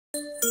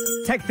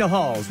Tech the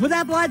Halls with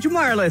Appalachian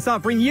Wireless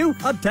offering you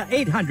up to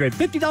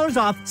 $850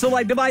 off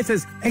select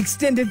devices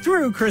extended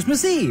through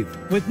Christmas Eve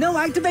with no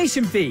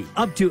activation fee.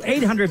 Up to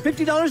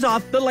 $850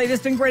 off the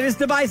latest and greatest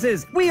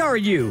devices. We are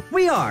you.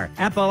 We are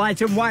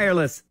Appalachian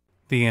Wireless.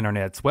 The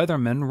Internet's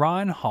weatherman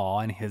Ryan Hall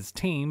and his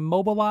team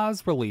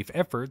mobilized relief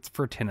efforts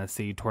for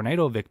Tennessee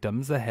tornado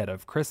victims ahead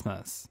of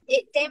Christmas.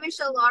 It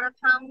damaged a lot of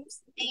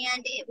homes,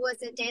 and it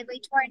was a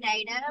deadly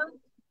tornado.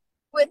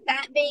 With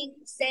that being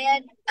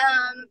said,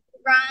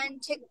 Ryan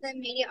took the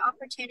immediate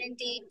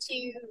opportunity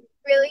to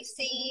really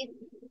see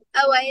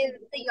a way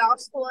that the Y'all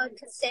Squad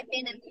could step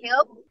in and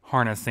help.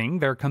 Harnessing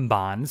their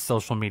combined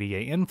social media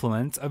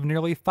influence of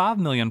nearly 5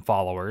 million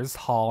followers,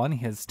 Hall and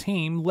his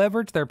team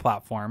leveraged their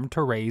platform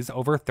to raise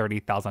over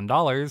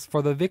 $30,000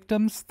 for the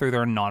victims through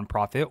their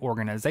nonprofit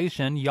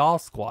organization, Y'all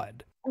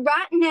Squad.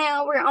 Right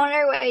now, we're on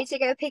our way to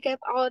go pick up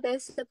all of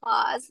those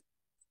supplies,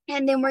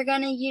 and then we're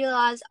going to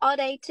utilize all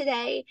day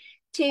today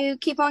to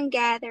keep on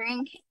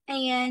gathering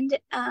and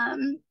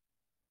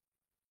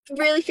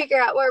really figure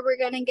out where we're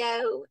going to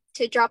go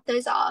to drop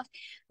those off.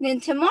 And then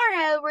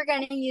tomorrow, we're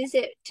going to use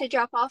it to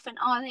drop off in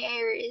all the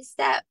areas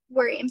that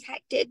were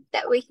impacted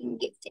that we can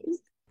get to.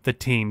 The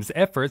team's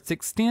efforts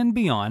extend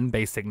beyond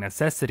basic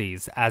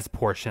necessities, as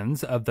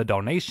portions of the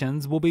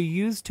donations will be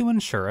used to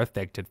ensure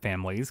affected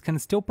families can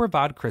still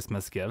provide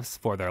Christmas gifts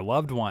for their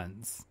loved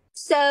ones.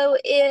 So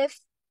if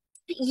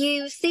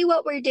you see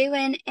what we're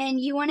doing and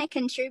you want to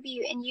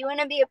contribute and you want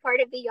to be a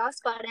part of the Y'all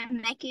Squad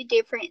and make a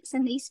difference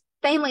in these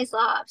families'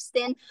 lives,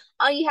 then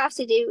all you have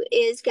to do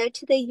is go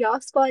to the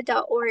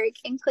y'allsquad.org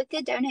and click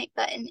the donate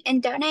button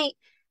and donate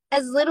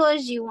as little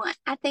as you want.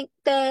 I think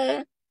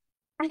the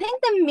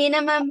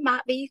minimum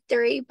might be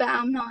 $3, but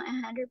I'm not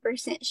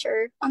 100%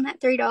 sure on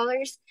that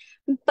 $3.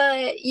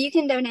 But you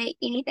can donate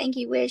anything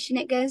you wish, and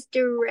it goes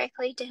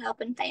directly to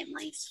helping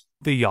families.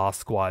 The Y'all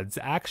Squad's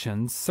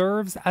actions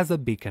serves as a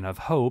beacon of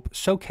hope,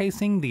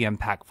 showcasing the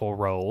impactful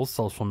role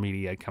social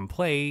media can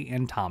play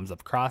in times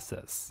of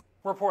crisis.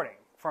 Reporting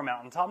for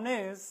Mountaintop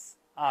News,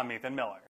 I'm Ethan Miller.